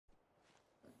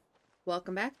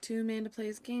Welcome back to Amanda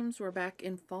Plays Games. We're back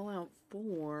in Fallout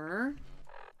 4.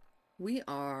 We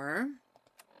are,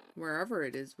 wherever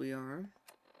it is we are,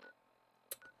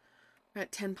 we're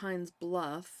at 10 Pines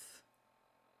Bluff.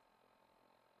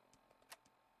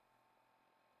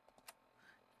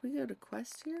 We go to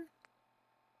quest here?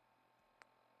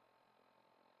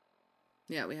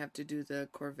 Yeah, we have to do the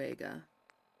CORVEGA.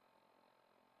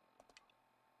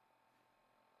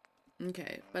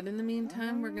 Okay, but in the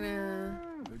meantime, we're gonna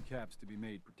Good caps to be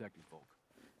made protecting folk.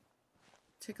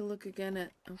 take a look again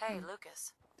at... Okay. Hey,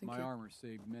 Lucas. Thank My you. armor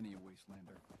saved many a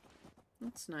wastelander.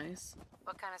 That's nice.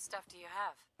 What kind of stuff do you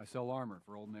have? I sell armor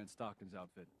for Old Man Stockton's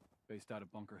outfit, based out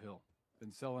of Bunker Hill.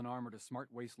 Been selling armor to smart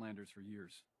wastelanders for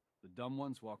years. The dumb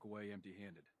ones walk away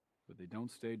empty-handed, but they don't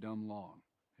stay dumb long,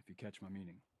 if you catch my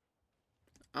meaning.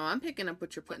 Oh, I'm picking up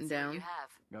what you're putting Let's see what down. you have.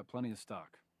 Got plenty of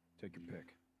stock. Take your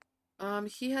pick.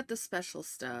 He had the special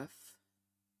stuff.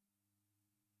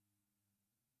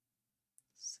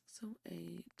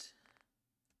 608.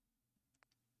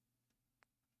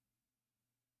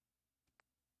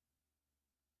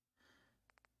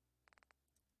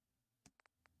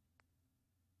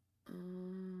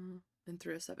 And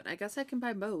 307. I guess I can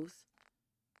buy both.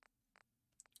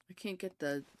 I can't get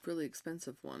the really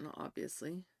expensive one,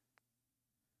 obviously.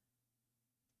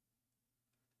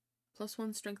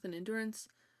 +1 strength and endurance.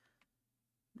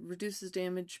 Reduces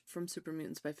damage from super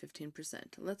mutants by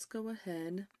 15%. Let's go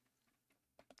ahead.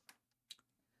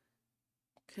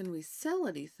 Can we sell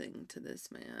anything to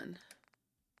this man?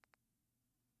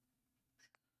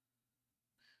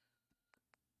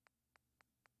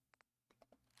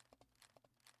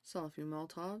 Sell a few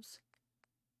Molotovs.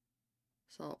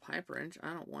 Sell a pipe wrench.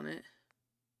 I don't want it.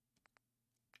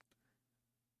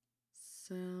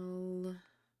 Sell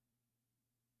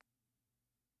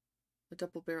a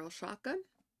double barrel shotgun.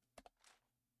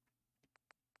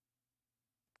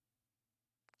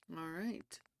 All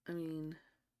right. I mean,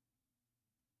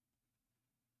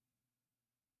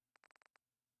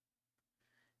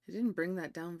 it didn't bring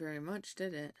that down very much,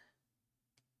 did it?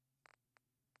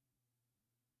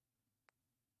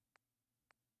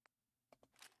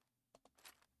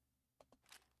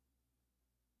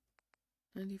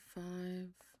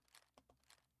 $95.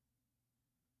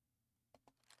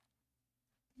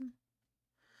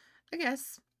 I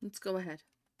guess. Let's go ahead.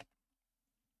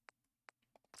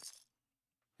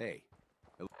 Hey.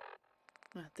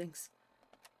 Ah, thanks.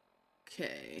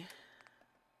 Okay.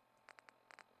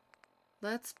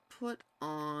 Let's put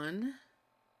on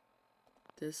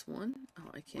this one. Oh,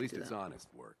 I can't At least do it's that honest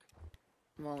work.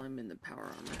 while I'm in the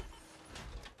power armor.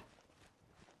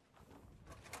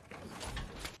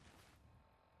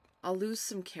 I'll lose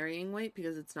some carrying weight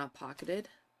because it's not pocketed.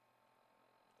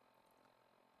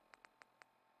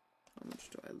 How much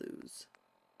do I lose?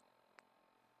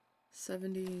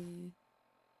 70.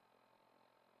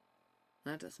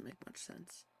 That doesn't make much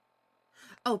sense.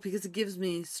 Oh, because it gives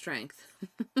me strength.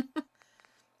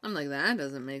 I'm like, that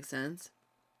doesn't make sense.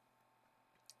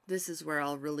 This is where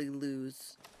I'll really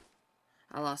lose.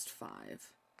 I lost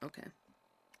 5. Okay.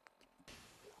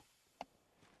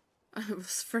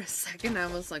 For a second, I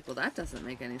was like, well, that doesn't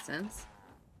make any sense.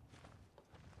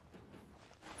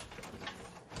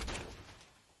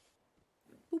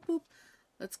 Boop, boop.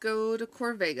 Let's go to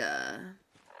CORVEGA.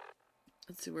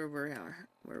 Let's see where we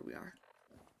are.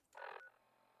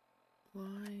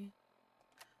 Why?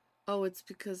 Oh, it's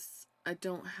because I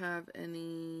don't have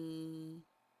any...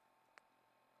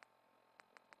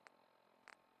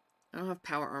 I don't have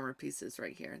power armor pieces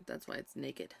right here. That's why it's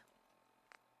naked.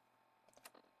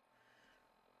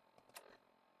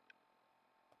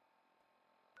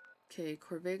 Okay,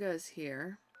 CORVEGA is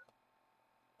here.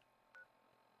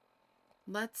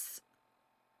 Let's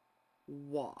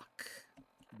walk.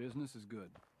 Business is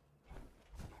good.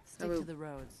 Stick to the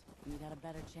roads. You got a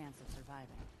better chance of surviving.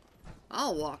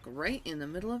 I'll walk right in the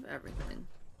middle of everything.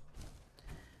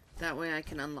 That way I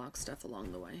can unlock stuff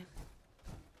along the way.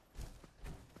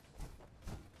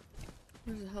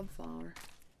 There's a hub flower.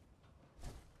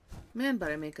 Man,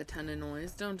 but I make a ton of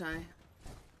noise, don't I?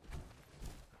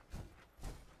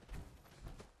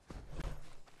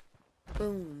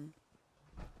 Boom.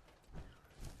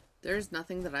 There's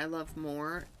nothing that I love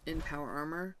more in power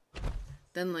armor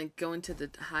than like going to the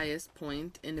highest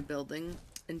point in a building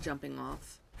and jumping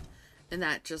off. And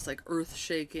that just like earth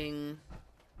shaking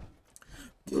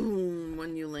boom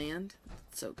when you land.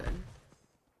 It's so good.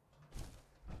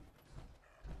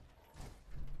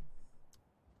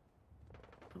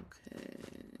 Okay.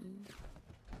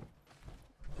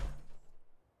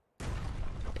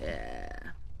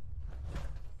 Yeah.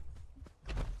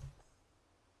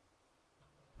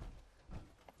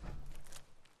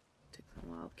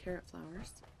 carrot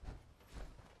flowers.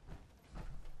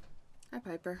 Hi,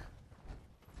 Piper.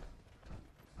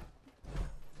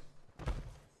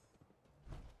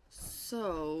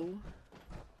 So,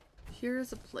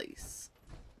 here's a place.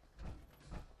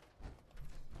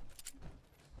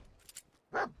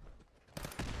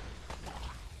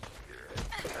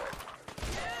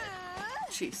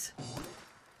 Jeez.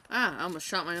 Ah, I almost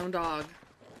shot my own dog.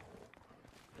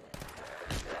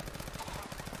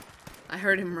 I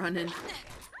heard him running.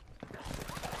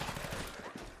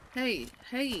 Hey,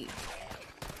 hey.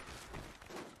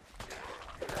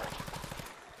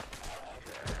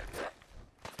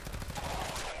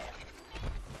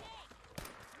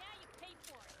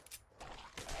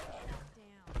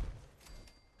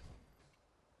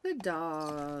 Good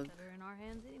dog. Better in our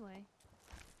hands anyway.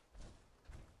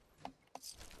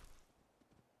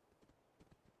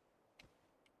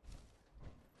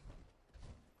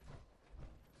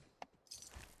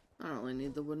 I don't really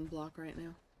need the wooden block right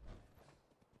now.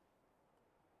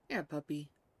 Yeah, puppy.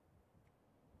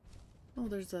 Oh,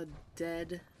 there's a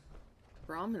dead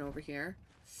Brahmin over here.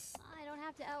 I don't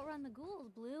have to outrun the ghouls,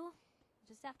 Blue. I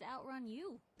just have to outrun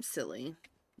you. Silly.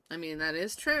 I mean, that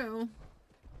is true.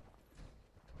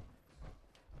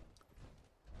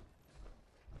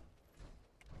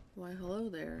 Why, hello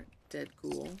there, dead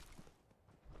ghoul.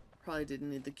 Probably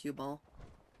didn't need the cue ball.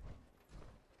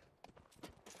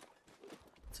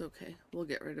 It's okay. We'll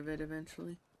get rid of it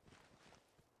eventually.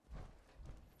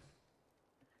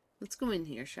 Let's go in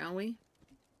here, shall we?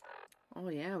 Oh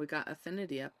yeah, we got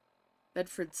affinity up.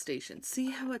 Bedford Station.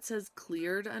 See how it says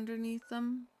cleared underneath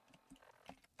them?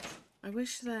 I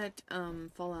wish that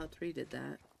Fallout 3 did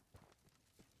that.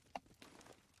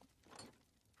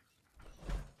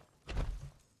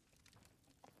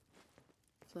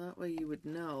 So that way you would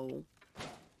know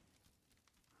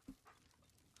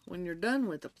when you're done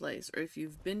with the place, or if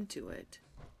you've been to it.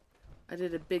 I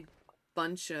did a big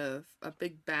batch of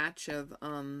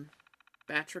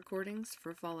batch recordings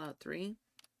for Fallout 3.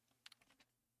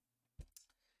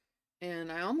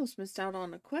 And I almost missed out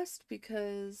on a quest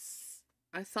because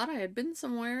I thought I had been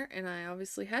somewhere and I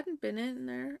obviously hadn't been in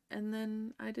there, and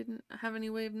then I didn't have any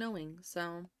way of knowing,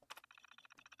 so.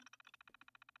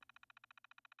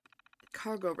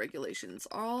 Cargo regulations.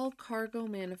 All cargo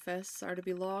manifests are to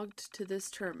be logged to this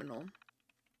terminal.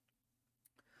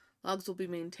 Logs will be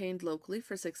maintained locally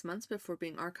for 6 months before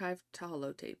being archived to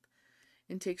holotape.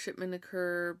 Intake shipment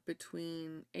occur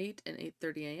between 8 and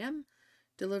 8:30 a.m.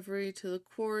 Delivery to the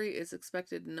quarry is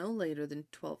expected no later than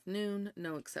 12 noon,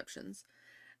 no exceptions.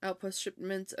 Outpost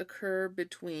shipments occur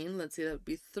between, let's see, that would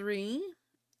be 3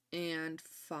 and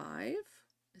 5.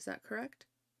 Is that correct?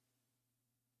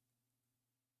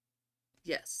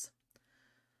 Yes.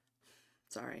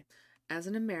 Sorry. As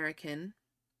an American,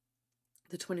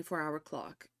 the 24-hour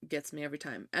clock gets me every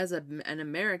time. As an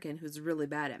American who's really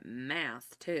bad at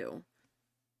math, too.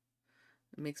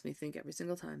 It makes me think every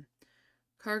single time.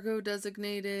 Cargo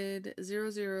designated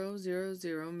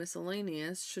 0000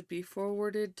 miscellaneous should be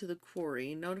forwarded to the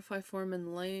quarry. Notify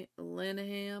Foreman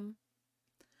Lanham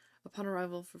upon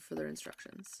arrival for further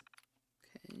instructions.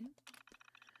 Okay.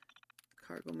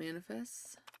 Cargo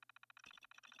manifests.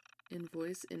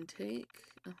 Invoice intake.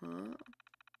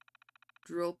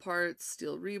 Drill parts,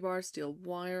 steel rebar, steel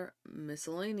wire,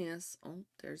 miscellaneous. Oh,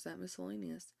 there's that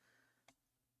miscellaneous.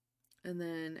 And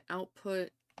then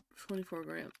output 24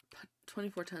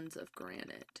 tons of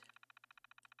granite.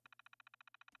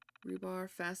 Rebar,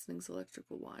 fastenings,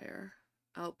 electrical wire.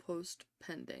 Outpost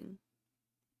pending.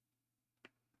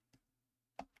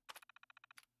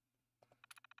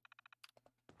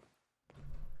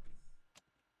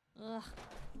 Ugh.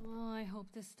 Oh, I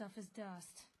hope this stuff is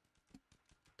dust.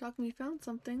 Doc, we found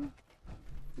something.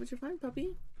 What'd you find,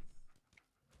 puppy?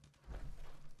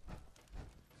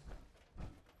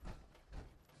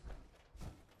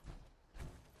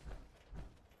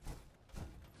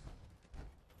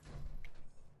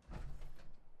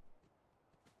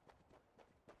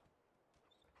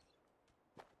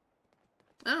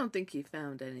 I don't think he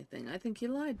found anything. I think he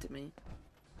lied to me.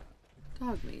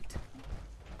 Dog meat.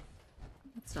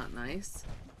 That's not nice.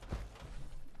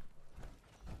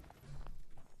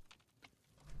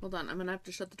 Hold on, I'm gonna have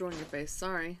to shut the door in your face.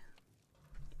 Sorry.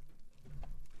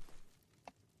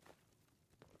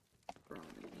 Raw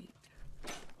meat.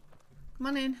 Come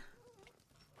on in.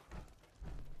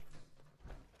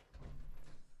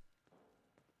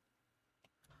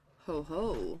 Ho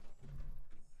ho.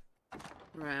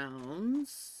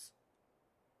 Rounds.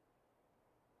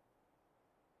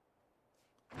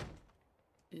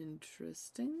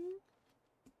 Interesting.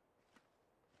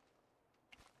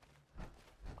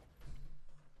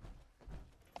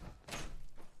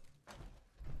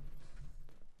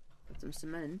 some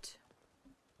cement.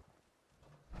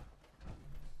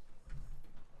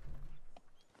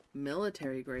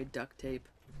 Military grade duct tape.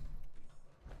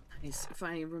 Nice. If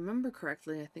I remember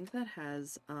correctly, I think that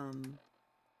has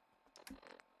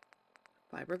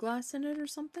fiberglass in it or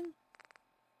something.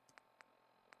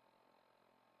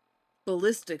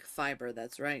 Ballistic fiber,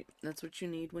 that's right. That's what you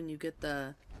need when you get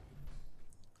the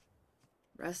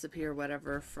recipe or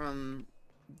whatever from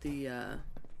the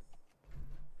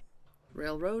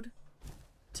railroad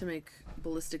to make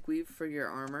ballistic weave for your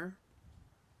armor.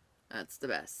 That's the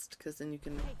best, because then you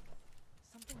can Hey,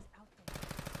 something's out there.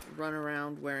 run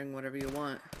around wearing whatever you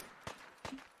want.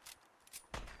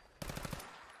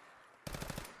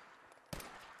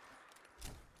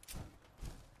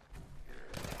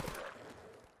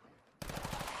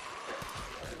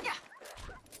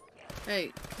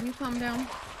 Hey, can you calm down?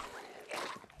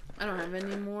 I don't have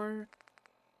any more.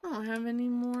 I don't have any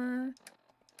more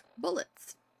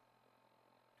bullets.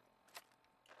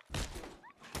 I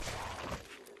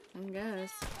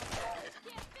guess.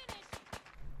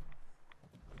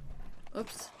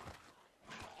 Oops.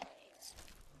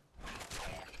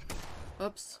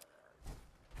 Oops.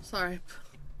 Sorry.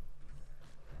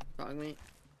 Dog meat.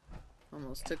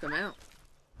 Almost took him out.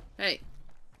 Hey.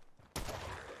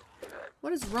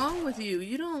 What is wrong with you?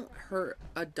 You don't hurt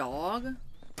a dog.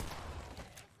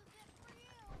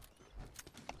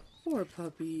 Poor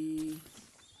puppy.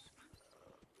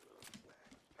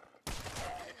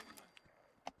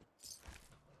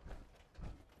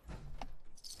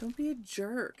 Don't be a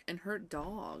jerk and hurt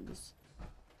dogs.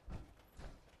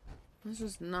 That's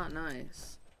just not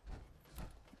nice.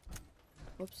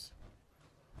 Whoops.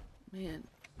 Man,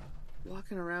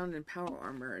 walking around in power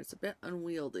armor is a bit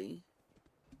unwieldy.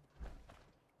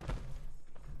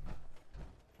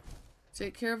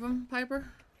 Take care of him,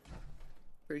 Piper.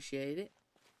 Appreciate it.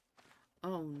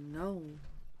 Oh no.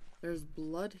 There's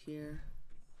blood here.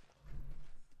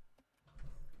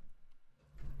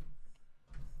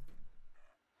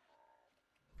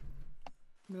 I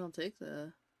mean, I'll take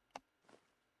the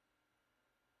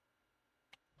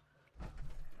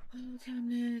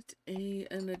cabinet,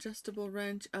 an adjustable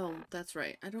wrench. Oh, that's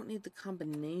right. I don't need the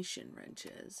combination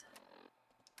wrenches.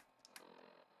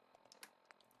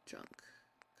 Junk.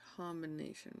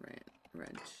 Combination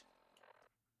wrench.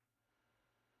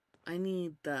 I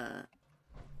need the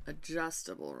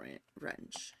adjustable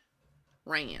wrench.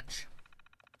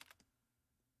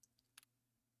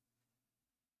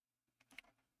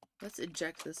 Let's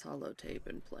eject this holotape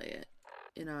and play it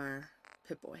in our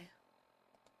Pip-Boy.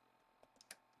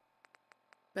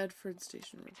 Bedford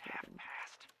Station reporting.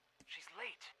 Past. She's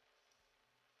late.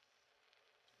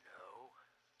 No.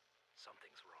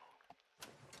 Something's wrong.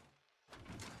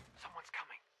 Someone's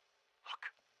coming. Look.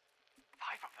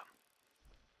 5 of them.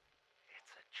 It's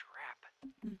a trap.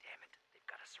 Damn it. They've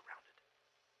got us surrounded.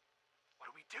 What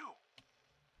do we do?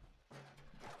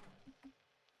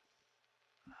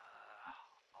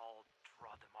 I'll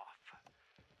draw them off.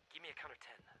 Give me a count of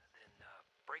 10. Then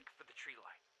break for the tree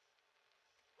line.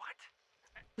 What?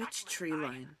 Which tree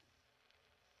line?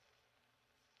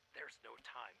 There's no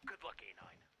time. Good luck, A9.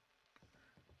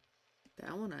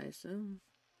 That one, I assume.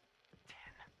 10, 9,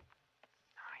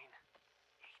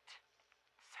 8,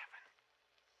 7.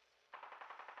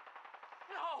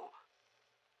 No!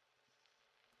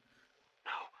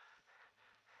 No!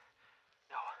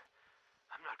 No.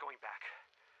 I'm not going back.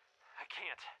 I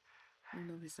can't. Oh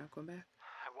no, he's not going back.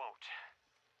 I won't.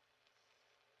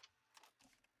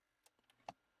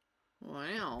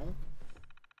 Wow.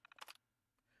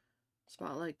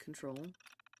 Spotlight control.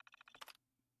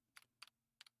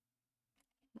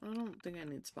 I don't think I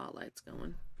need spotlights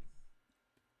going.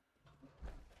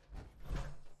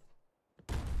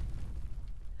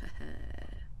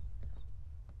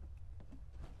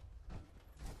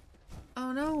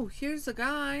 Oh no, here's a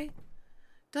guy.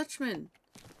 Dutchman.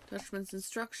 Dutchman's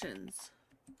instructions.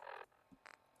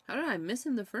 How did I miss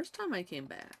him the first time I came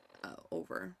back?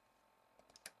 Over.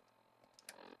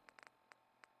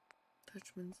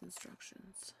 Dutchman's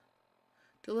instructions.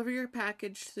 Deliver your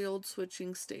package to the old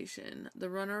switching station. The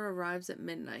runner arrives at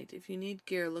midnight. If you need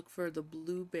gear, look for the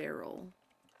blue barrel.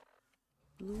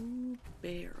 Blue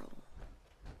barrel.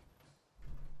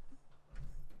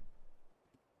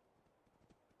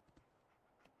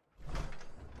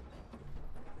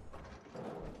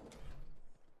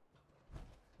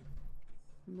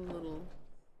 The little...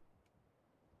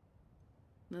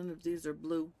 None of these are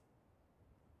blue.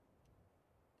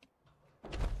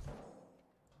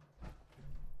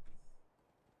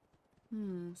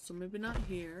 So maybe not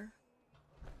here.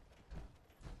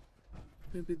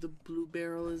 Maybe the blue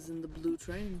barrel is in the blue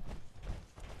train.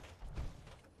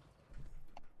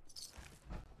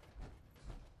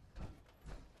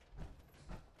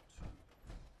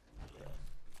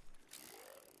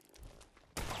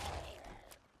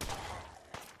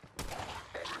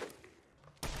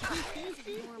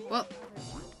 Well.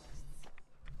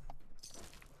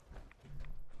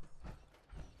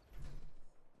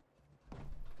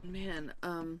 Man,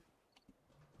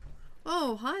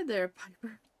 oh, hi there,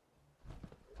 Piper.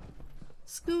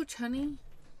 Scooch, honey.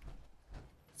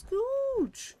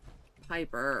 Scooch.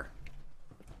 Piper.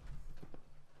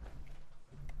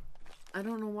 I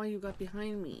don't know why you got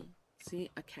behind me. See,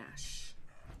 a cache.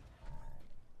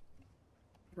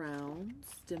 Round,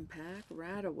 Stimpack,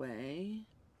 Radaway,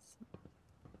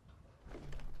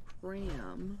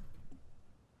 Cram.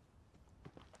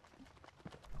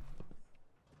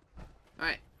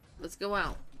 Alright, let's go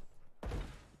out.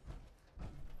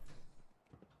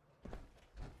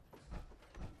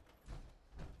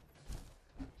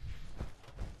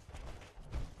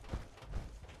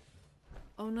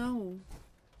 Oh no.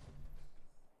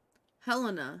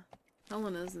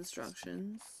 Helena's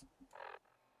instructions.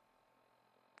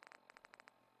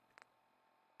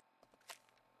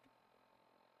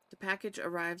 The package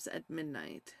arrives at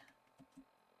midnight.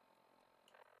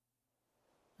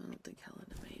 I don't think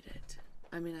Helena made it.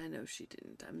 I mean, I know she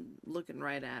didn't. I'm looking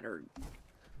right at her.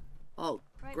 All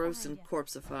Right gross and behind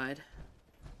corpseified.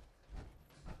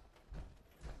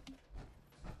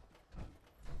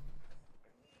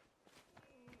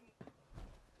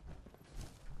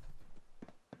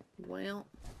 Well.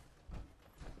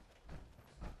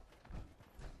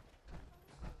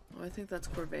 Oh, I think that's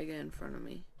Corvega in front of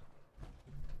me.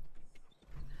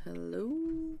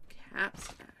 Hello,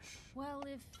 Capstash. Well,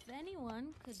 if anyone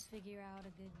could figure out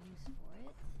a good use for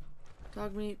it.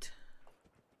 Dog meat.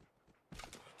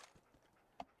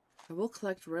 I will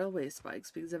collect railway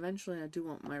spikes because eventually I do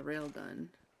want my railgun.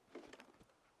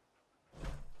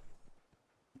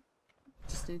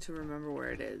 Just need to remember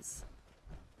where it is.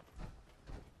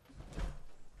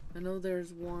 I know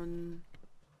there's one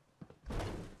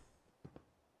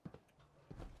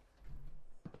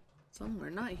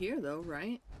somewhere. Not here though,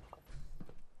 right?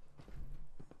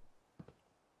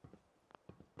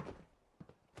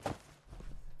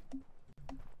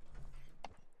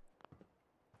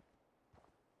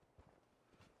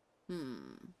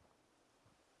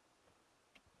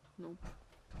 Nope.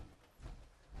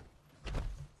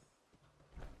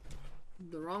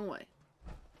 The wrong way.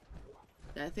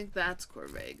 Yeah, I think that's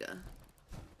Corvega.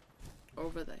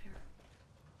 Over there.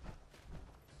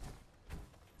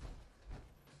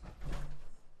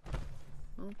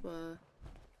 Oh,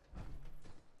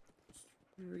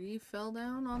 tree fell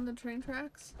down on the train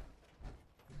tracks?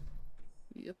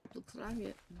 Yep, looks like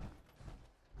it.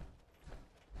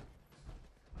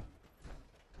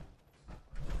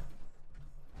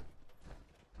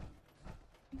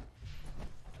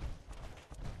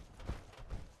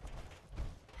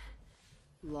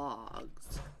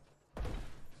 Logs.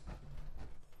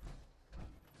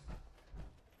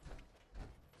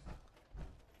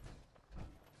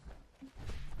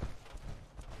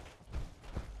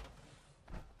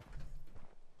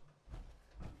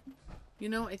 You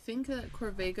know, I think that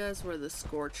Corvega is where the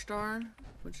Scorched are,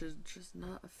 which is just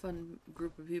not a fun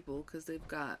group of people because they've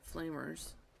got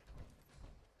flamers.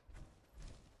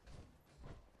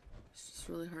 It's just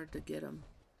really hard to get them.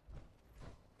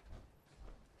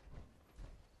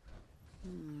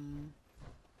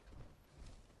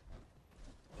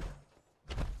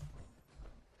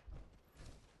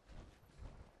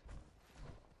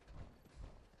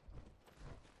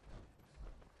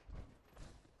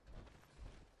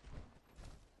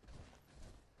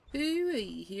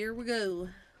 Ooh-wee, here we go.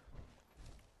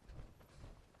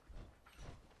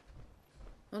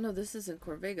 Oh no, this isn't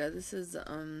Corvega. This is, I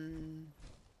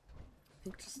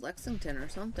think just Lexington or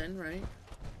something, right?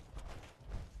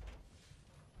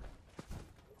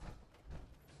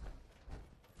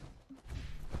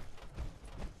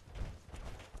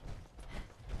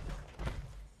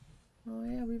 Oh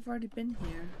yeah, we've already been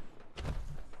here.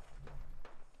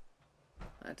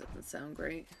 That doesn't sound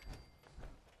great.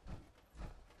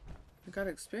 I got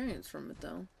experience from it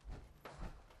though.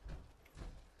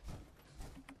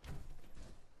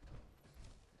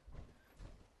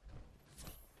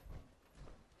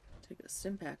 Take a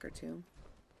Stimpack or two.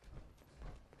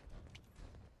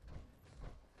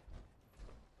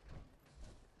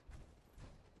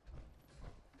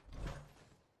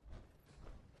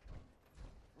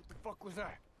 What the fuck was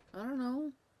that? I don't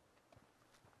know.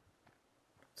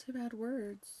 Don't say bad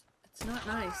words. It's not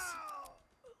nice.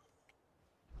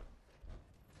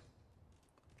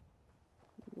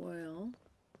 Well.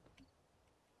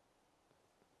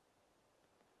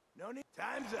 No need.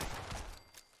 Time's up.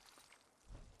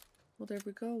 Well, there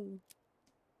we go.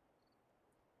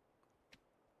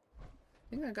 I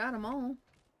think I got them all.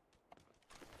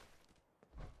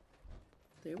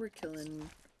 They were killing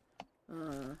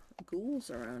ghouls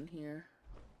around here.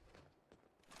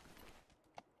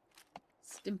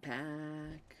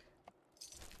 Stimpack.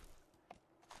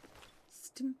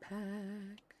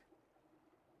 Stimpack.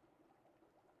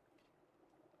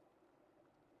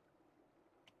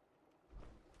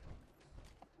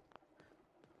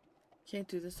 Can't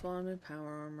do this while I'm in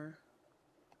power armor.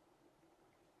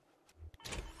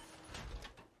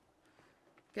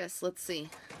 Guess, let's see.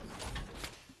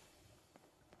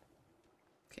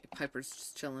 Okay, Piper's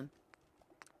just chilling.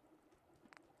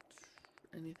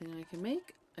 Anything I can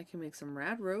make? I can make some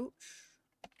rad roach.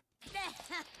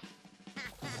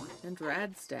 And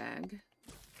rad stag.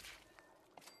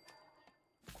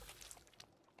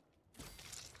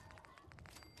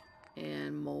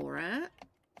 And mole rat.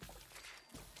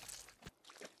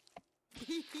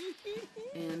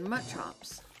 And mutt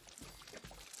chops.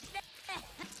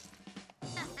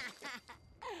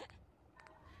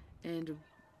 And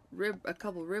a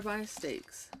couple ribeye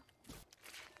steaks.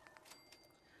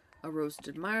 A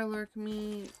roasted mirelurk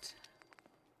meat.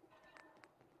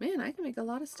 Man, I can make a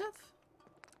lot of stuff.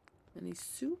 Any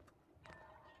soup?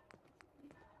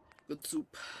 Good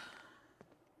soup.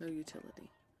 No utility.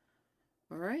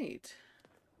 Alright.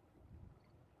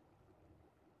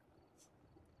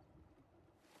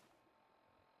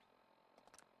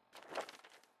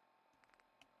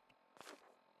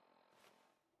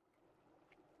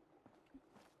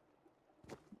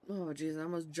 Oh, geez, I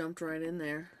almost jumped right in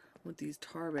there with these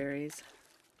tar berries.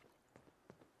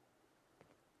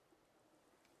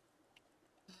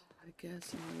 I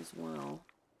guess I might as well.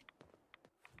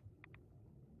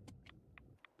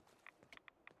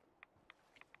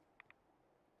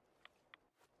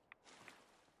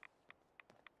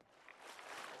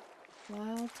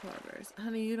 Wild tar berries.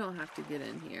 Honey, you don't have to get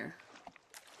in here.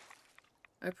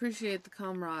 I appreciate the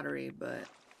camaraderie, but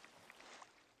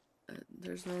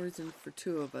there's no reason for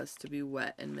two of us to be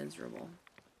wet and miserable.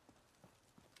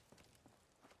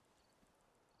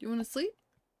 You want to sleep?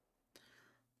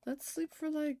 Let's sleep for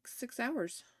like 6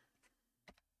 hours.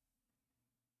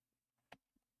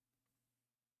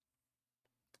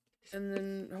 And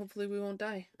then hopefully we won't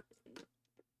die.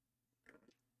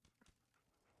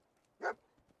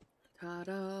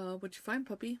 Ta-da! What'd you find,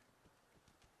 puppy?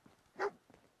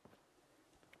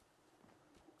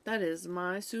 That is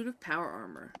my suit of power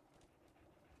armor.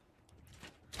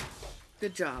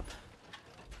 Good job.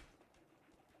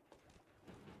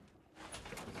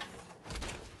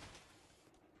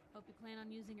 Hope you plan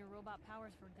on using your robot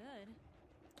powers for good.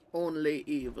 Only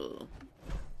evil.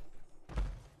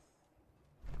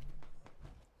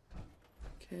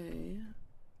 Okay.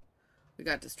 We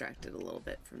got distracted a little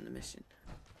bit from the mission.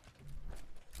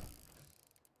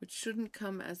 Which shouldn't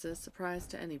come as a surprise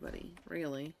to anybody,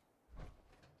 really.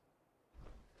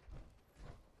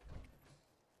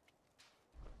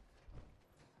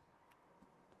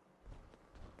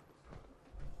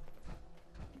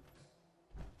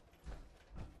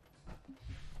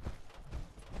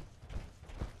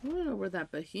 I don't know where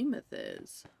that behemoth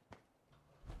is.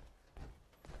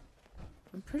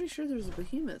 I'm pretty sure there's a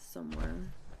behemoth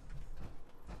somewhere.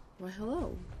 Why,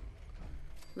 hello.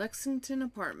 Lexington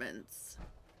Apartments.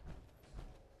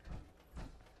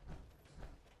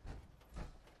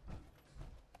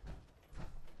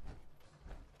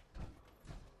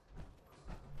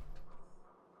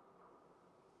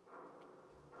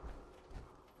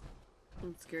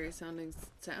 Some scary sounding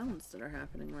sounds that are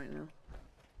happening right now.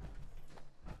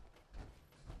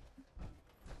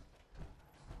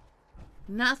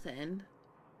 Nothing?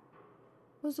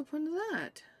 What's the point of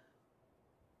that?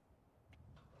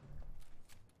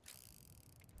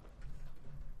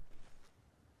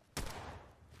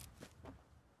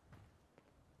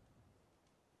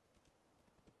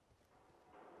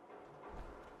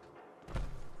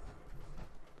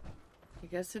 I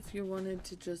guess if you wanted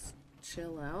to just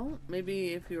chill out, maybe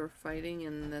if you were fighting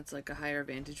and that's like a higher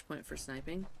vantage point for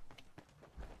sniping.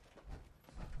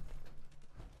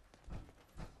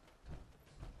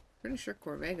 Pretty sure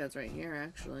Corvega's right here,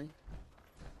 actually.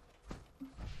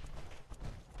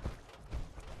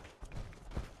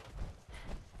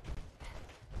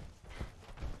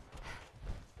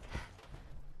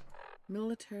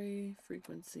 Military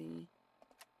frequency.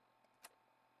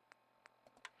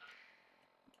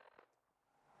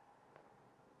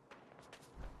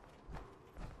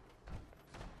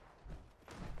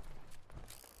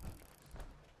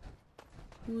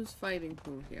 Who's fighting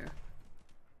who here?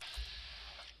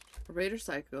 A raider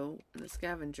psycho and a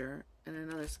scavenger and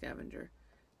another scavenger.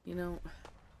 You know,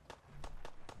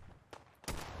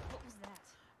 What was that?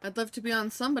 I'd love to be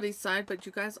on somebody's side, but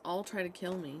you guys all try to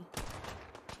kill me.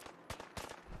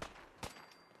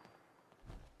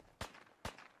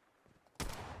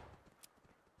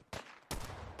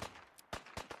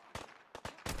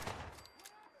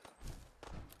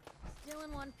 Still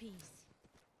in one piece.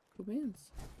 Cool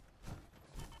beans.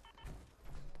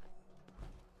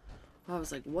 I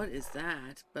was like, what is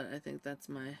that? But I think that's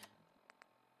my...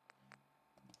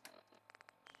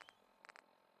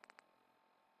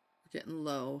 We're getting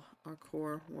low. Our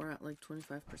core, we're at like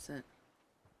 25%.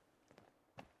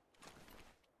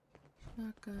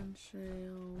 Shotgun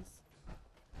shells.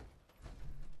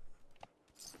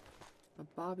 A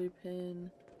bobby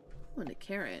pin. Oh, and a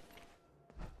carrot.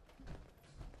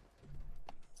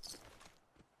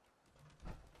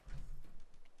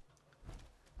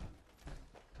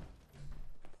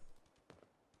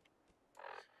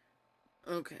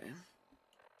 Okay.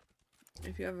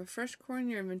 If you have a fresh core in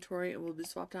your inventory, it will be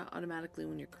swapped out automatically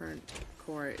when your current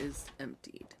core is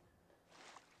emptied.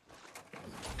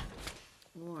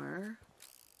 Or...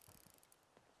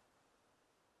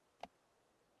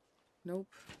 Nope.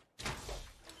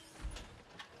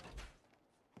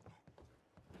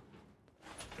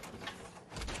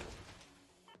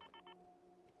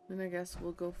 Then I guess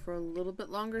we'll go for a little bit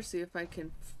longer, see if I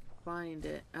can find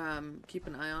it. Keep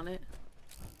an eye on it.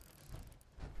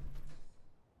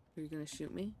 Are you gonna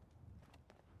shoot me?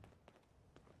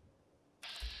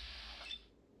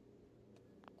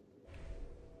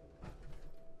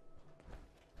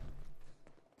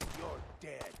 You're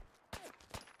dead.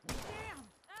 Damn!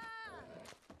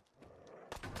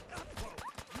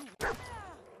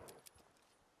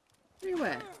 Where you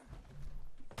at?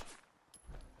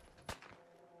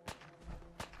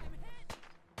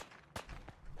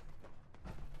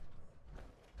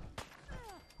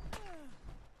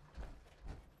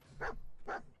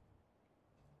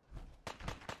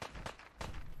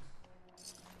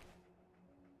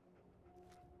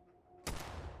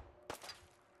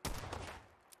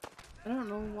 I don't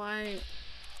know why.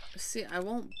 See, I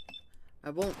won't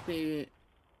be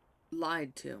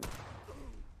lied to. You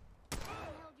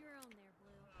held your own there,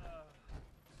 Blue.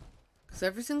 Because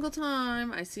every single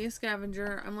time I see a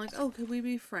scavenger, I'm like, oh, could we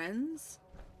be friends?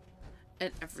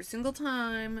 And every single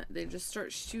time, they just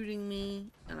start shooting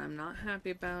me, and I'm not happy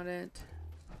about it.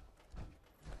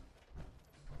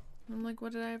 I'm like,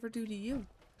 what did I ever do to you?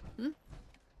 Hmm?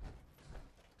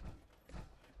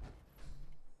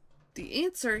 The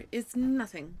answer is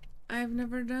nothing. I've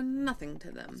never done nothing to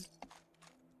them.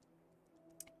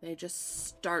 They just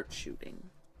start shooting.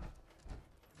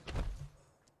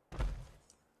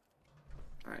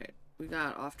 Alright, we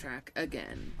got off track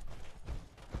again.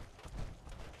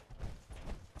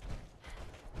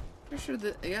 Pretty sure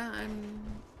that, yeah,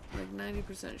 I'm like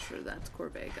 90% sure that's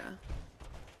CORVEGA.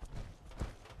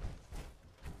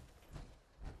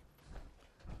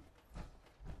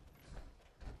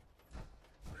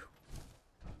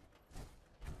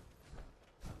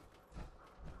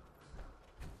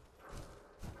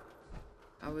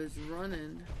 I was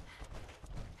running.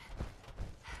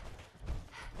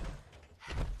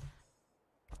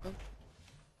 Oh.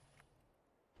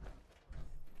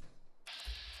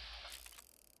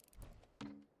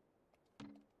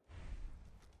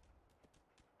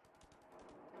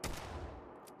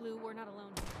 Blue, we're not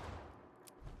alone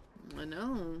here. I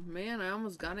know. Man, I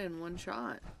almost got it in one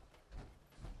shot.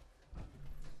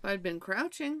 If I'd been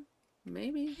crouching,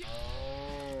 maybe.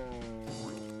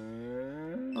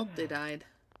 Oh, they died.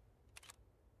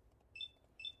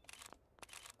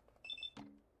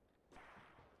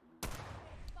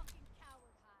 Fucking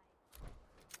coward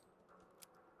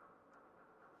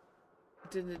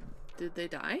hide. Did they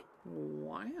die?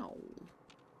 Wow.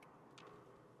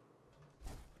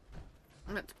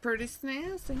 That's pretty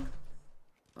snazzy.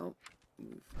 Oh.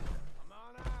 Move. Come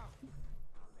on out.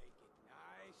 I'll make it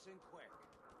nice and quick.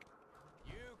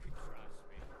 You can trust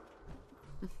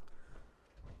me.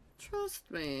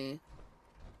 Trust me.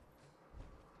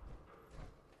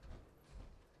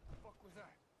 What the fuck was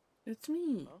that? It's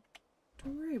me. Huh?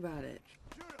 Don't worry about it.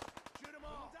 Shoot him! Shoot him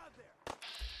all! Out there!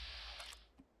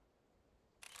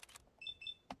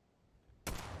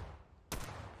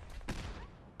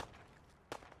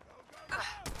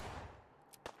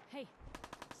 Hey,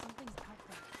 something's out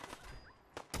there.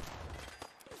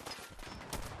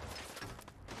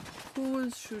 Who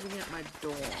is shooting at my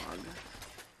dog?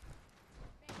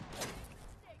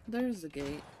 There's the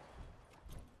gate.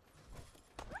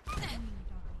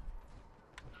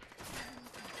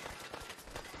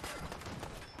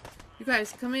 You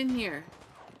guys, come in here.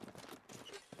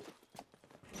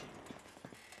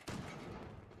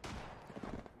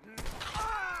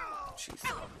 Jeez.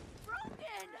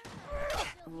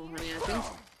 Oh, honey, I think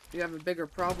you have a bigger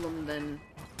problem than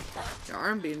your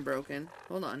arm being broken.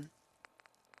 Hold on.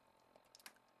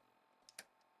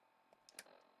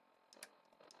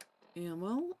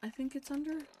 Ammo, I think it's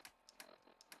under.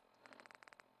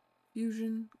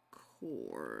 Fusion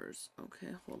cores.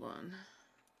 Okay, hold on.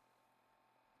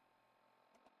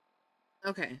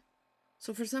 Okay.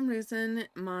 So for some reason,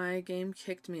 my game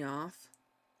kicked me off.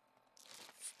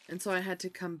 And so I had to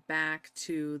come back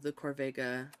to the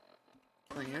CORVEGA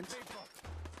plant.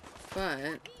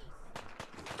 But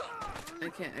I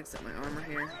can't exit my armor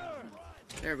here.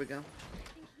 There we go.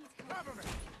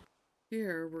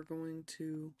 Here we're going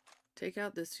to take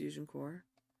out this fusion core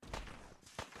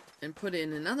and put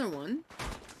in another one.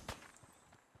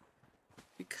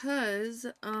 Because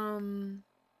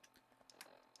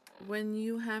when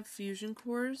you have fusion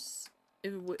cores,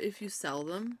 if you sell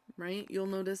them, right, you'll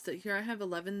notice that here I have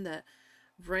 11 that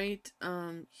right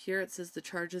here it says the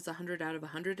charge is 100 out of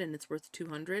 100 and it's worth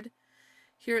 200.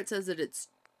 Here it says that it's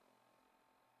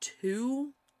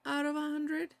 2 out of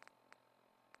 100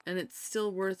 and it's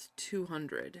still worth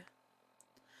 200.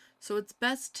 So it's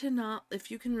best to not,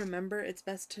 if you can remember, it's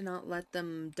best to not let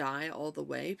them die all the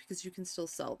way because you can still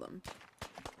sell them.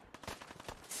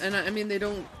 And I mean,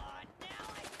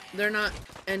 they're not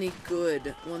any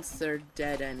good once they're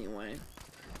dead anyway.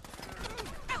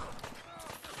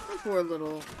 Oh, poor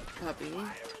little puppy.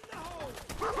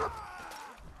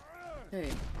 Hey.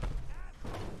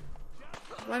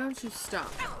 Why don't you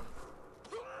stop?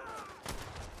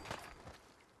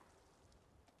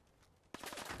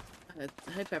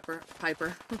 Hi,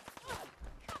 Piper.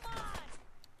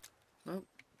 Oh.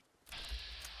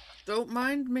 Don't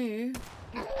mind me.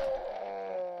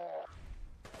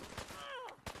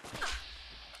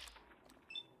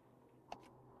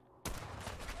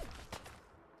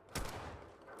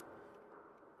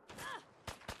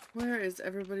 Where is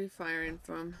everybody firing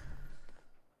from?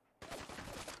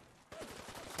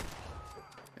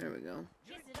 There we go.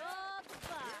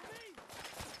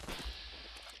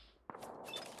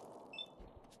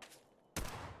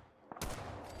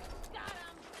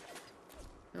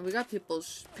 And we got people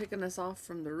picking us off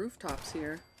from the rooftops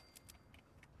here.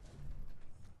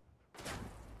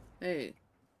 Hey.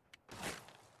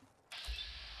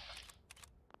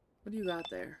 What do you got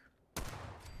there?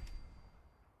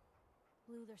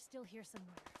 Blue, they're still here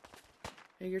somewhere.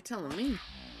 Hey, you're telling me.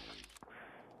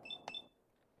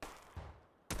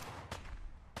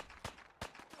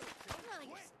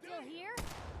 You're still here?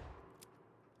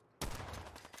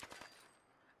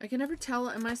 I can never tell.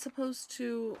 Am I supposed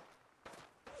to...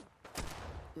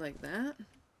 like that?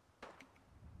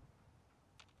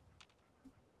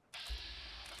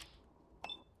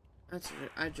 That's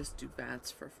I just do bats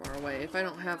for far away. If I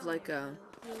don't have like a...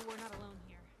 Blue, we're not alone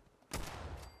here.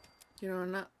 You know,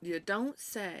 not... You don't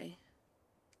say.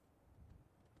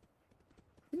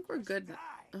 I think we're good.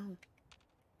 Oh.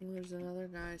 Well, there's another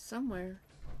guy somewhere.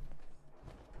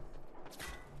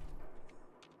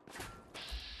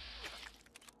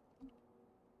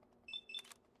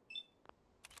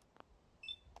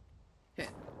 Okay.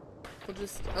 We'll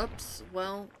just... Oops.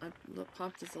 Well, I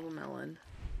popped this little melon.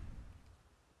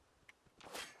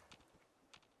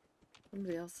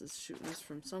 Somebody else is shooting us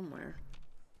from somewhere.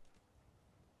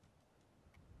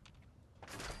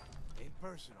 Ain't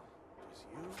personal. Just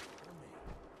you or me.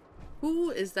 Who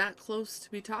is that close to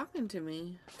be talking to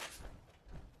me?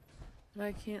 That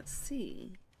I can't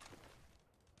see.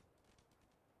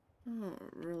 I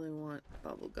don't really want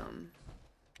bubblegum.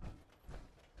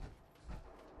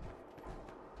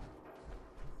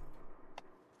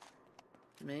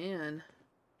 Man.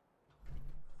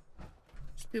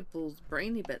 There's people's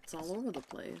brainy bits all over the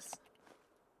place.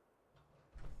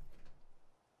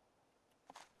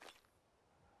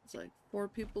 It's like 4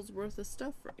 people's worth of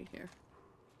stuff right here.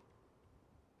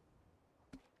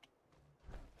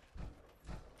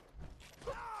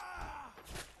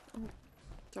 Oh,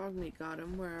 dog meat got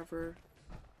him wherever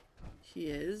he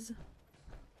is.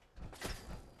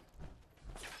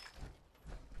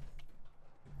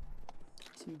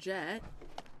 Some jet.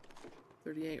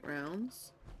 38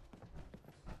 rounds.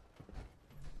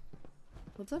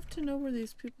 I'd love to know where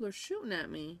these people are shooting at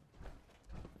me.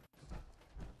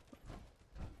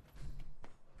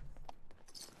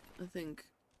 I think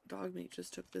dog meat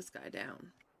just took this guy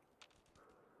down.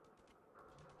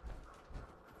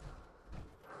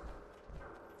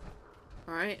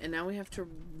 Alright, and now we have to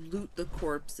loot the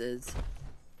corpses.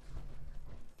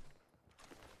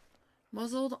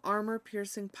 Muzzled armor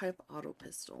piercing pipe auto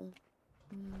pistol.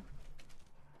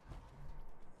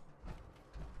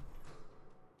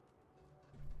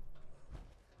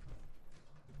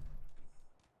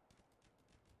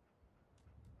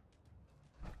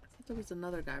 I thought there was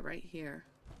another guy right here.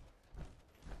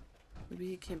 Maybe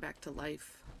he came back to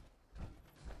life.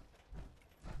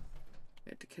 We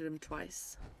had to kill him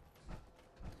twice.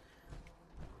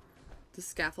 The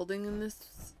scaffolding in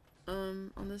this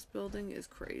on this building is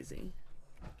crazy.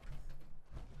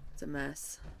 It's a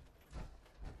mess.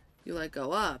 You like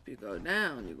go up, you go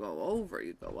down, you go over,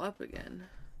 you go up again.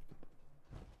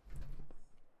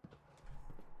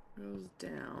 Goes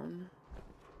down.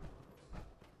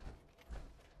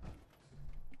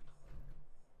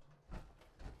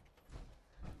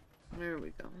 There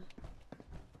we go.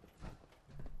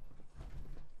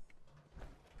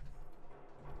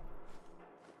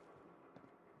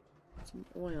 Some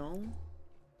oil.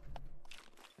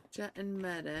 Jet and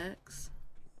medics.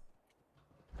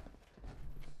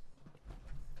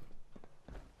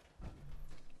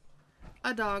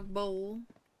 A dog bowl.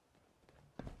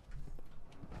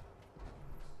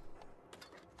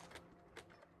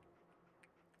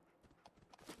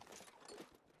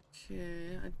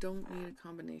 Okay, I don't need a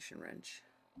combination wrench.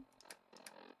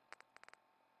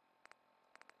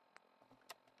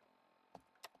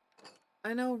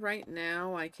 I know right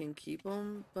now I can keep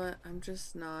them, but I'm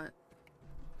just not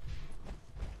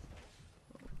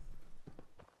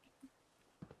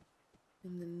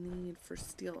in the need for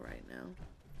steel right now.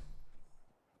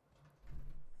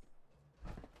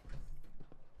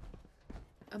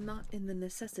 I'm not in the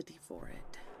necessity for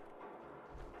it.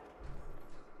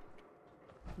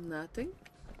 Nothing?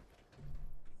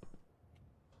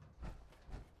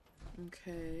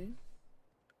 Okay.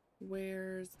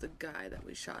 Where's the guy that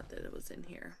we shot that was in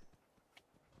here?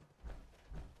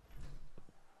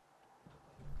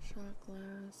 Shot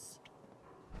glass.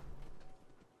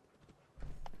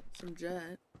 Some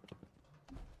jet.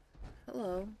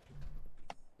 Hello.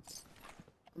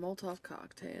 A Molotov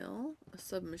cocktail. A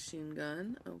submachine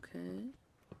gun. Okay.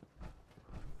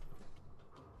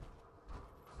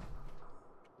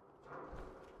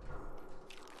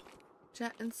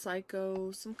 Jet and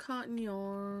Psycho. Some cotton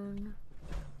yarn.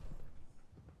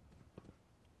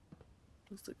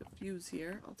 Looks like a fuse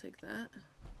here. I'll take that.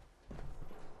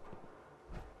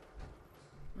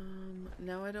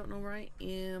 Now I don't know where I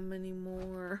am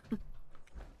anymore.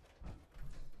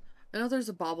 I know there's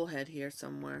a bobblehead here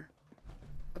somewhere.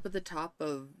 Up at the top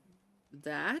of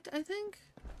that, I think?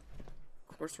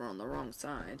 Of course, we're on the wrong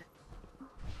side.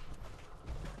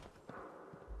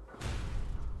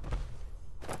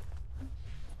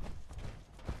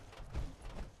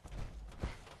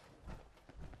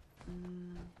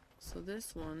 So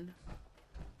this one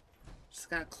just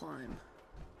gotta climb.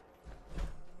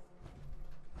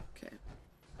 Okay.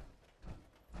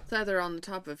 It's either on the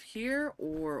top of here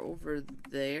or over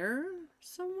there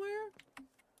somewhere.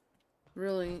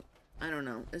 Really, I don't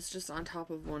know. It's just on top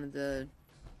of one of the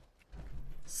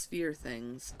sphere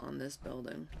things on this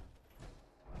building.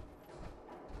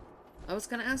 I was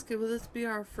gonna ask you, will this be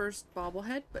our first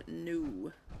bobblehead? But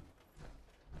no.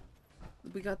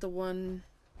 We got the one...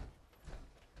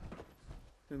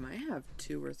 We might have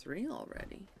 2 or 3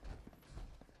 already.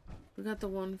 We got the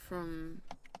one from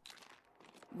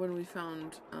when we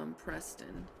found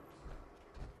Preston.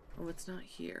 Oh, it's not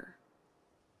here.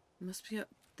 It must be up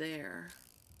there.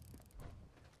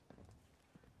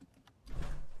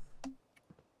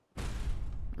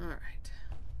 Alright.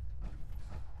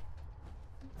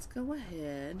 Let's go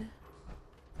ahead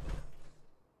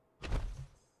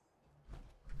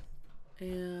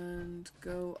and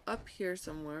go up here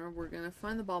somewhere. We're gonna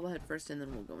find the bobblehead first and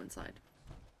then we'll go inside.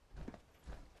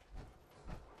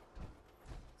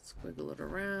 Squiggle it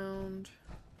around.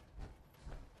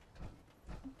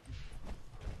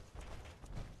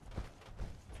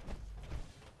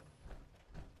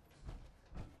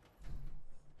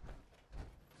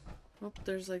 Oh,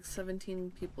 there's like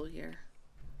 17 people here.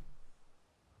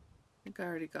 I think I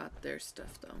already got their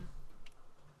stuff though.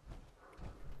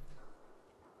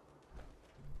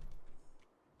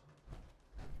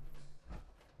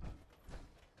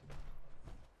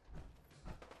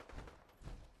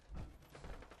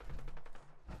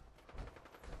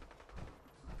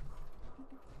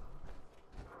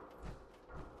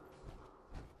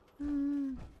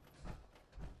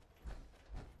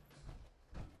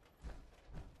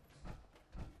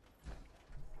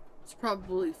 It's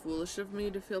probably foolish of me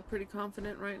to feel pretty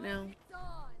confident right now.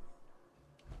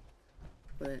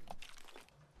 But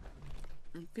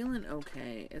I'm feeling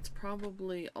okay. It's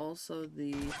probably also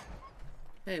the...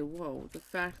 Hey, whoa. The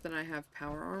fact that I have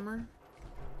power armor.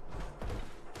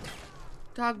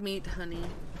 Dog meat, honey.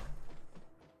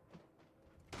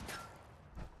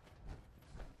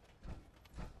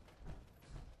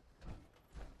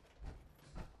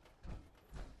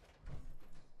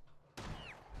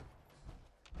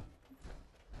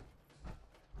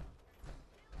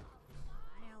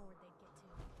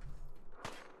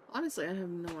 Honestly, I have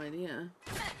no idea.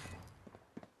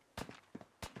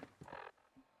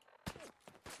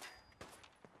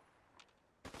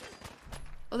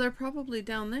 Oh, they're probably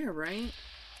down there, right?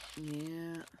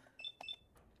 Yeah.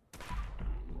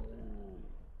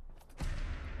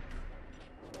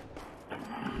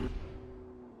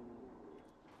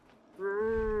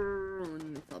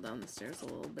 And he fell down the stairs a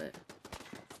little bit.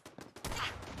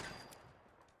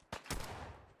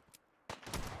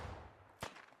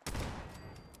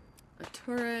 A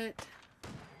turret.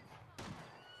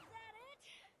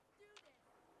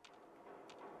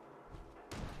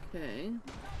 Okay.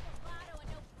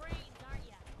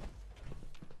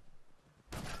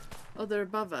 Oh, they're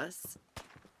above us.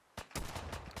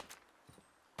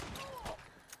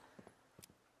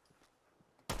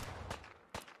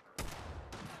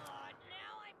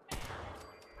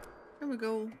 There we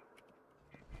go.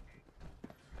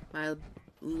 My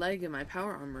leg and my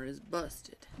power armor is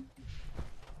busted.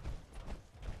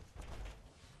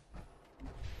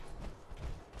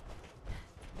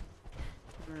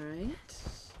 Alright.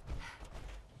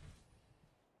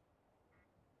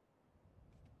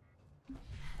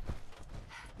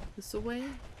 This away?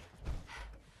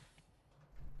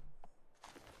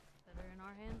 Better in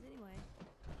our hands anyway.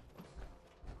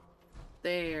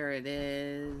 There it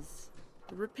is.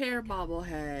 The repair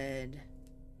bobblehead.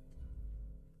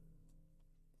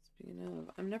 Speaking of,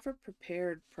 I'm never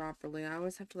prepared properly. I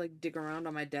always have to like dig around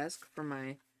on my desk for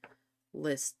my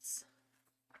lists.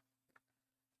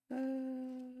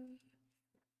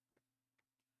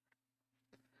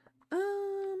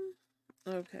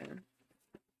 Okay.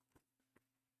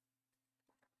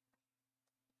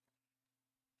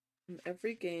 And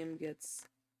every game gets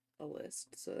a list,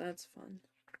 so that's fun.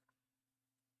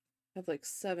 I have like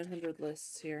 700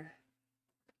 lists here.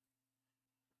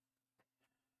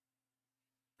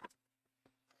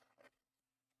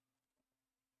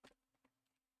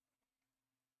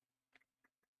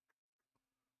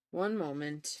 One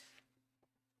moment.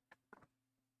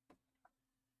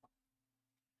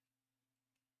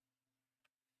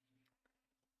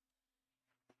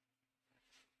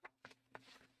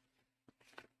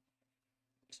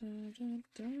 These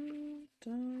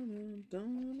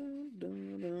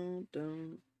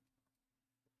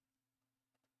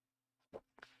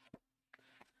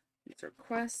are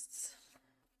quests.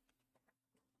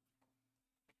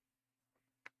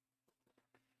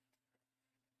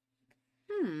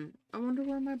 I wonder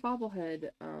where my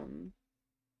bobblehead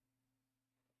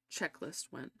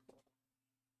checklist went.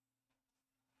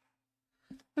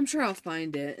 I'm sure I'll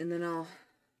find it and then I'll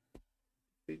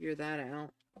figure that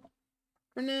out.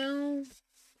 For now,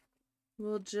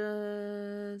 we'll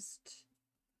just...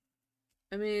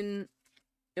 I mean,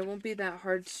 it won't be that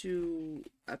hard to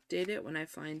update it when I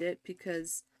find it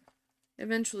because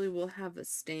eventually we'll have a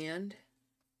stand,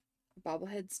 a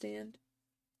bobblehead stand,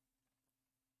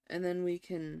 and then we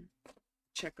can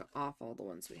check off all the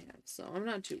ones we have. So I'm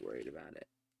not too worried about it.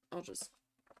 I'll just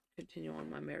continue on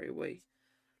my merry way.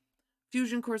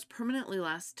 Fusion cores permanently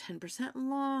last 10%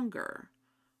 longer.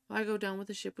 Why go down with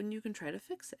the ship when you can try to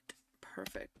fix it?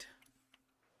 Perfect.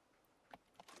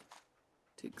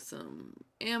 Take some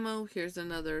ammo. Here's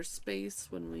another space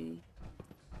when we...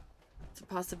 It's a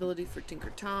possibility for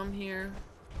Tinker Tom here.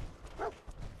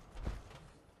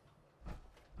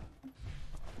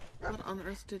 What on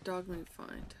earth did Dogmeat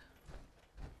find?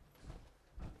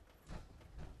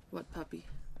 What puppy?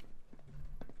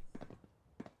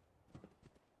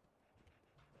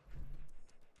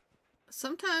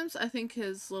 Sometimes I think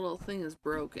his little thing is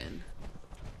broken.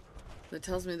 That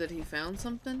tells me that he found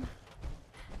something.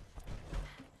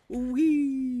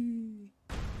 Whee!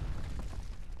 That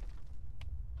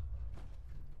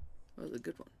was a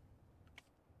good one.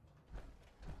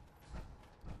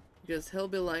 Because he'll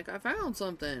be like, I found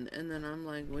something, and then I'm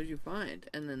like, what did you find?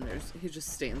 And then he just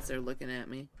stands there looking at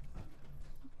me.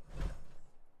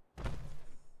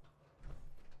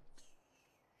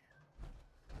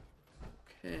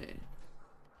 Okay.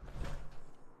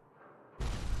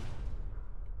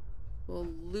 We'll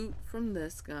loot from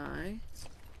this guy.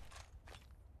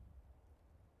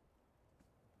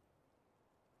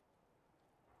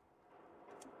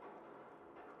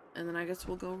 And then I guess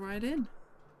we'll go right in.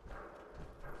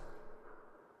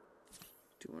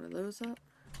 Do one of those up.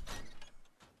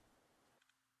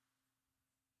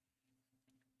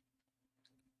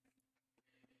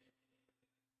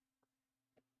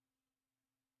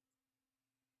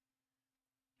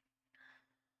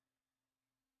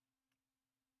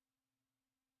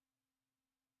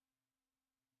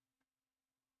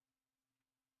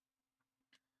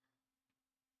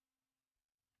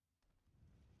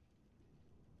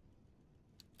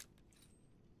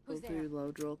 Who's We'll there?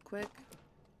 reload real quick.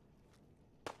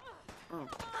 Oh,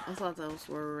 I thought those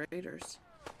were raiders.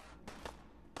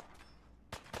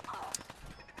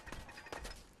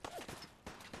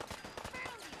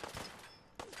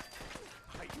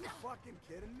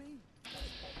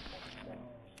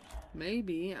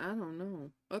 Maybe, I don't know.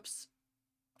 Oops.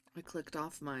 I clicked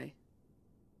off my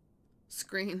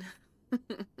screen. I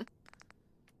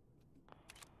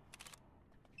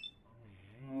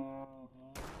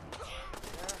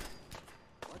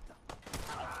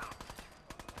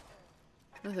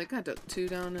think I took 2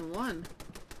 down in 1.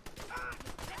 Picked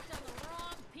on the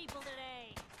wrong people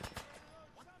today.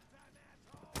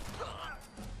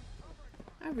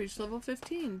 I reached level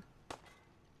 15.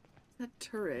 That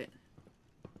turret.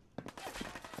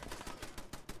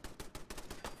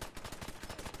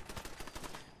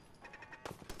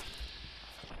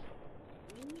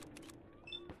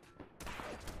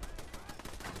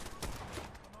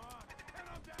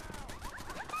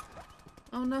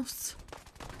 Oh no.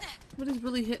 Somebody's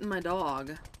really hitting my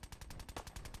dog.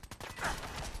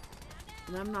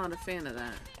 And I'm not a fan of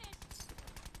that.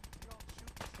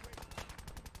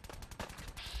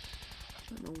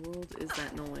 What in the world is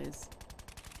that noise?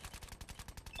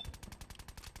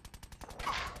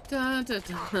 Da da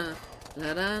da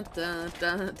da da da da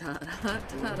da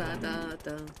da da da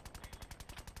da.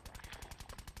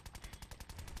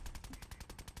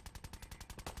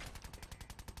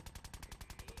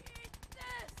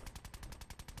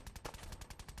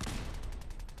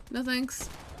 No thanks.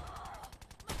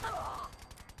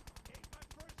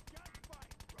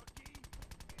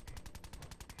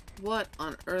 What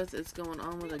on earth is going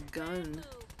on with a gun?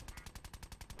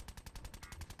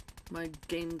 My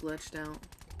game glitched out.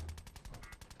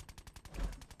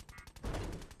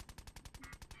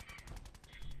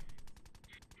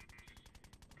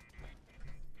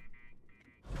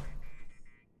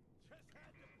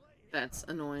 That's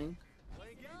annoying.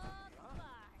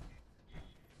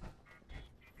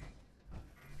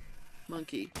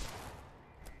 Monkey.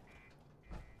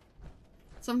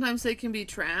 Sometimes they can be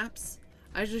traps.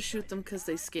 I just shoot them because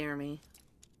they scare me.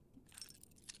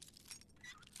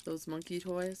 Those monkey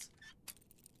toys.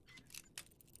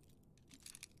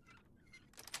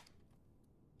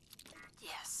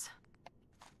 Yes.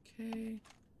 Okay.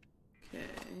 Okay.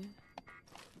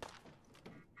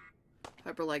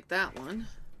 Piper like that one.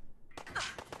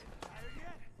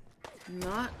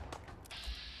 Not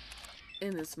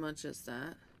in as much as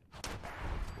that.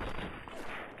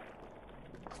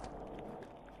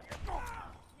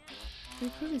 They're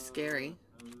pretty scary.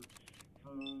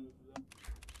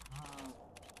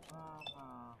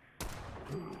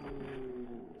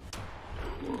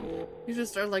 You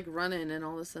just start like running and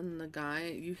all of a sudden the guy,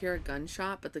 you hear a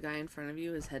gunshot, but the guy in front of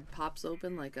you, his head pops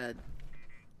open like a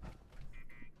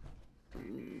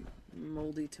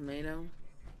moldy tomato.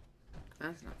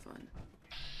 That's not fun.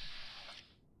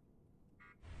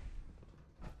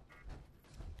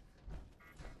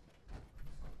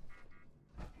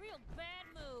 Real bad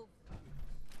move.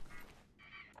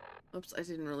 Oops, I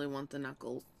didn't really want the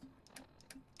knuckles.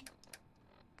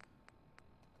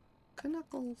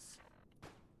 Knuckles.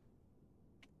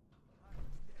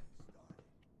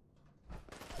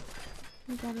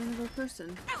 We got another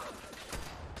person.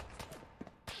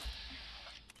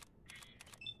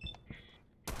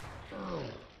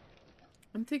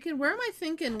 I'm thinking, where am I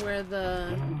thinking where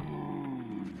the...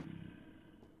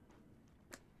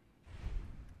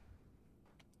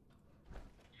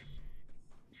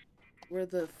 where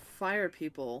the fire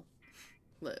people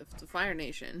live? The Fire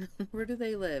Nation. Where do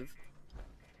they live?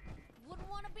 Wouldn't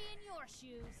want to be in your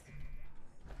shoes.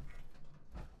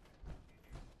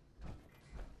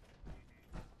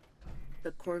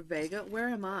 The CORVEGA? Where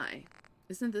am I?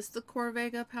 Isn't this the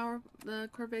CORVEGA the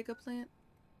CORVEGA plant?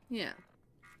 Yeah.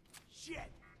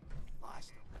 Shit! Lost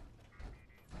him.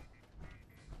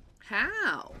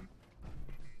 How?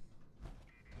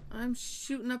 I'm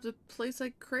shooting up the place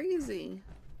like crazy.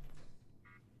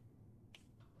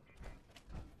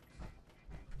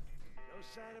 No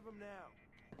sign of him now.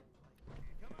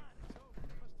 Come on, it's over. He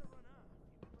must have run off.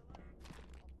 You relax.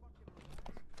 I'll fucking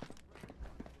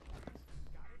relax.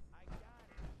 Got it? I got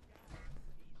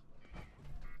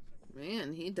it.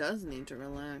 Man, he does need to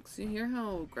relax. You hear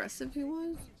how aggressive he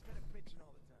was? Instead of bitching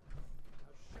all the time.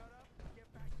 Now shut up and get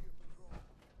back to your patrol.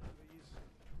 Whatever you say.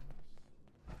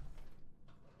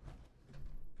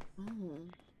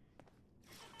 Oh.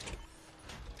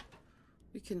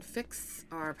 We can fix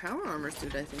our power armor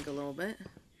suit, I think, a little bit.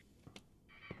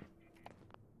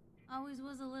 Always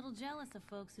was a little jealous of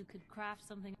folks who could craft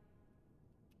something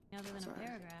other than Sorry. a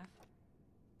paragraph.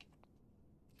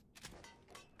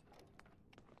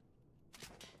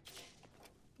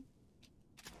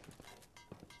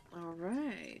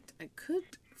 Alright, I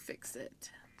could fix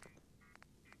it.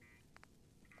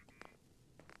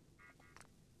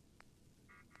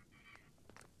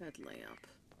 Bed lamp.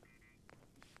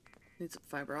 Need some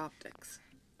fiber optics.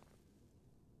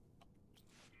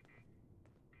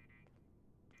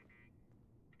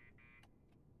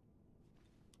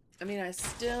 I mean, I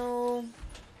still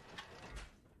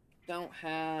don't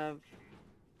have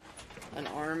an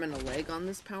arm and a leg on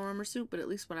this power armor suit, but at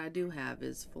least what I do have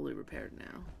is fully repaired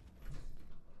now.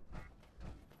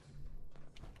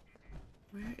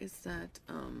 Where is that,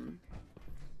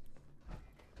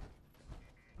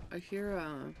 I hear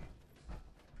a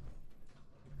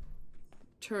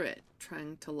turret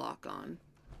trying to lock on,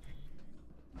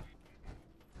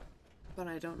 but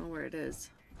I don't know where it is.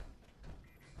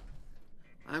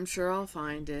 I'm sure I'll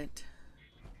find it.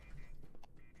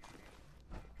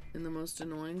 In the most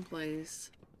annoying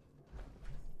place.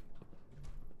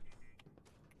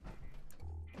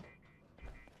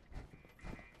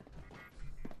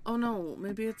 Oh no,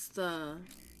 maybe it's the...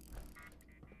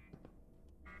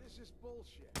 This is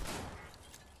bullshit.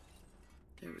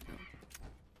 There we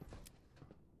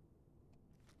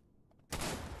go.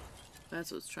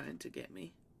 That's what's trying to get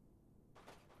me.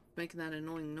 Making that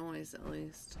annoying noise at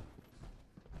least.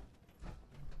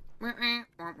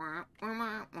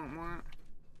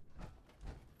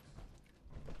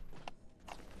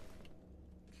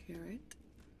 Carrot.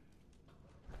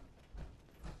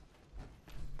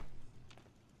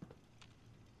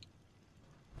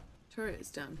 Turret is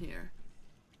down here.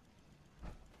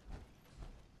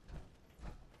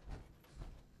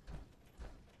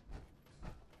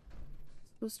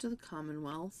 Goes to the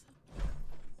Commonwealth.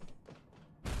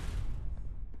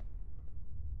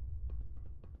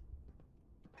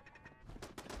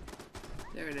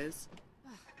 There it is.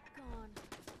 Gone.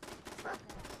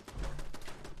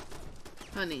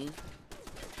 Honey.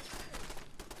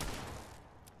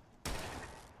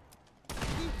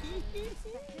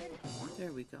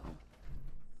 There we go.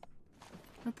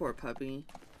 My poor puppy.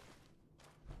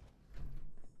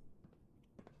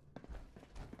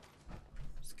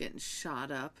 Just getting shot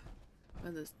up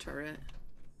by this turret.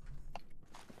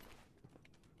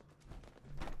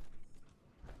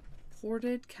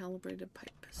 Ported calibrated pipe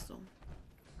pistol.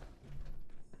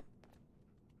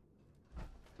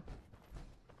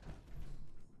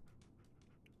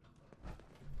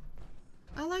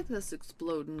 I like this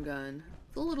exploding gun.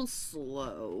 It's a little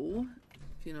slow,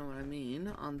 if you know what I mean,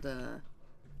 on the,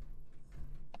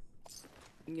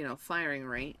 you know, firing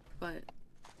rate, but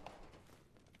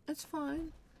it's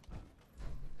fine.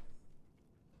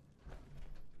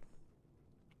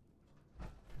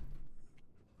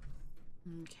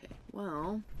 Okay,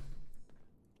 well,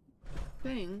 I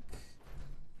think...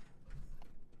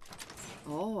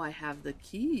 Oh, I have the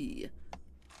key.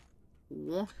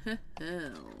 What the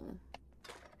hell?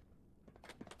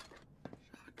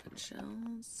 Shotgun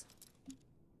shells.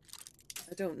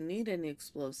 I don't need any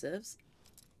explosives.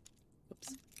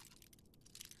 Oops.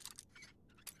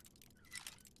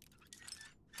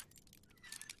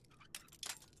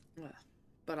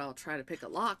 But I'll try to pick a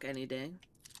lock any day.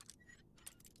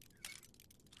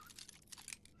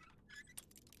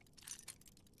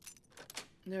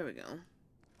 There we go.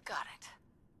 Got it.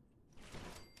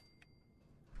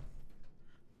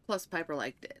 Plus, Piper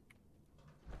liked it.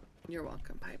 You're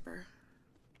welcome, Piper.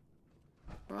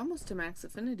 We're almost to max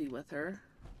affinity with her.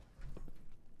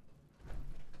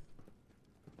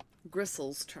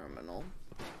 Gristle's terminal.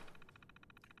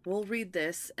 We'll read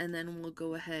this, and then we'll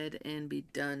go ahead and be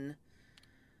done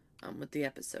with the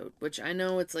episode. Which I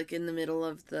know it's like in the middle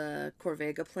of the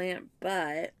CORVEGA plant,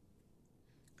 but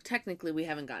technically we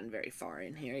haven't gotten very far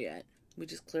in here yet. We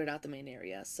just cleared out the main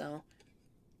area, so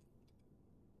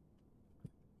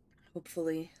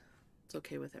hopefully it's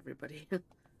okay with everybody.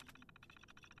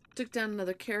 Took down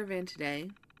another caravan today.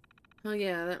 Oh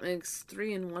yeah, that makes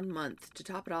 3 in 1 month. To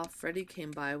top it off, Freddy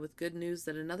came by with good news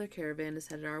that another caravan is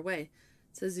headed our way.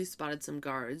 Says he spotted some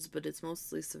guards, but it's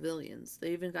mostly civilians.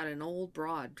 They even got an old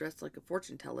broad dressed like a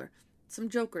fortune teller, some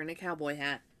joker in a cowboy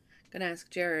hat. Gonna ask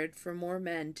Jared for more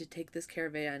men to take this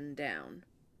caravan down.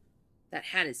 That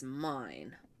hat is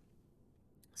mine.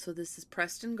 So this is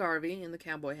Preston Garvey in the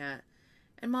cowboy hat,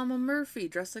 and Mama Murphy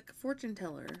dressed like a fortune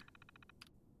teller.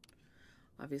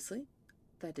 Obviously,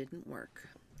 that didn't work.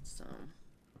 So,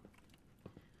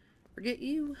 forget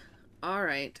you.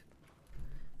 Alright.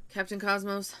 Captain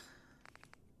Cosmos.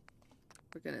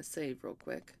 We're gonna save real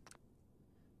quick.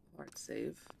 Hard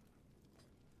save.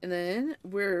 And then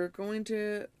we're going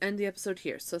to end the episode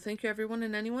here. So thank you everyone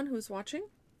and anyone who's watching.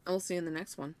 I will see you in the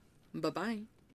next one. Bye-bye.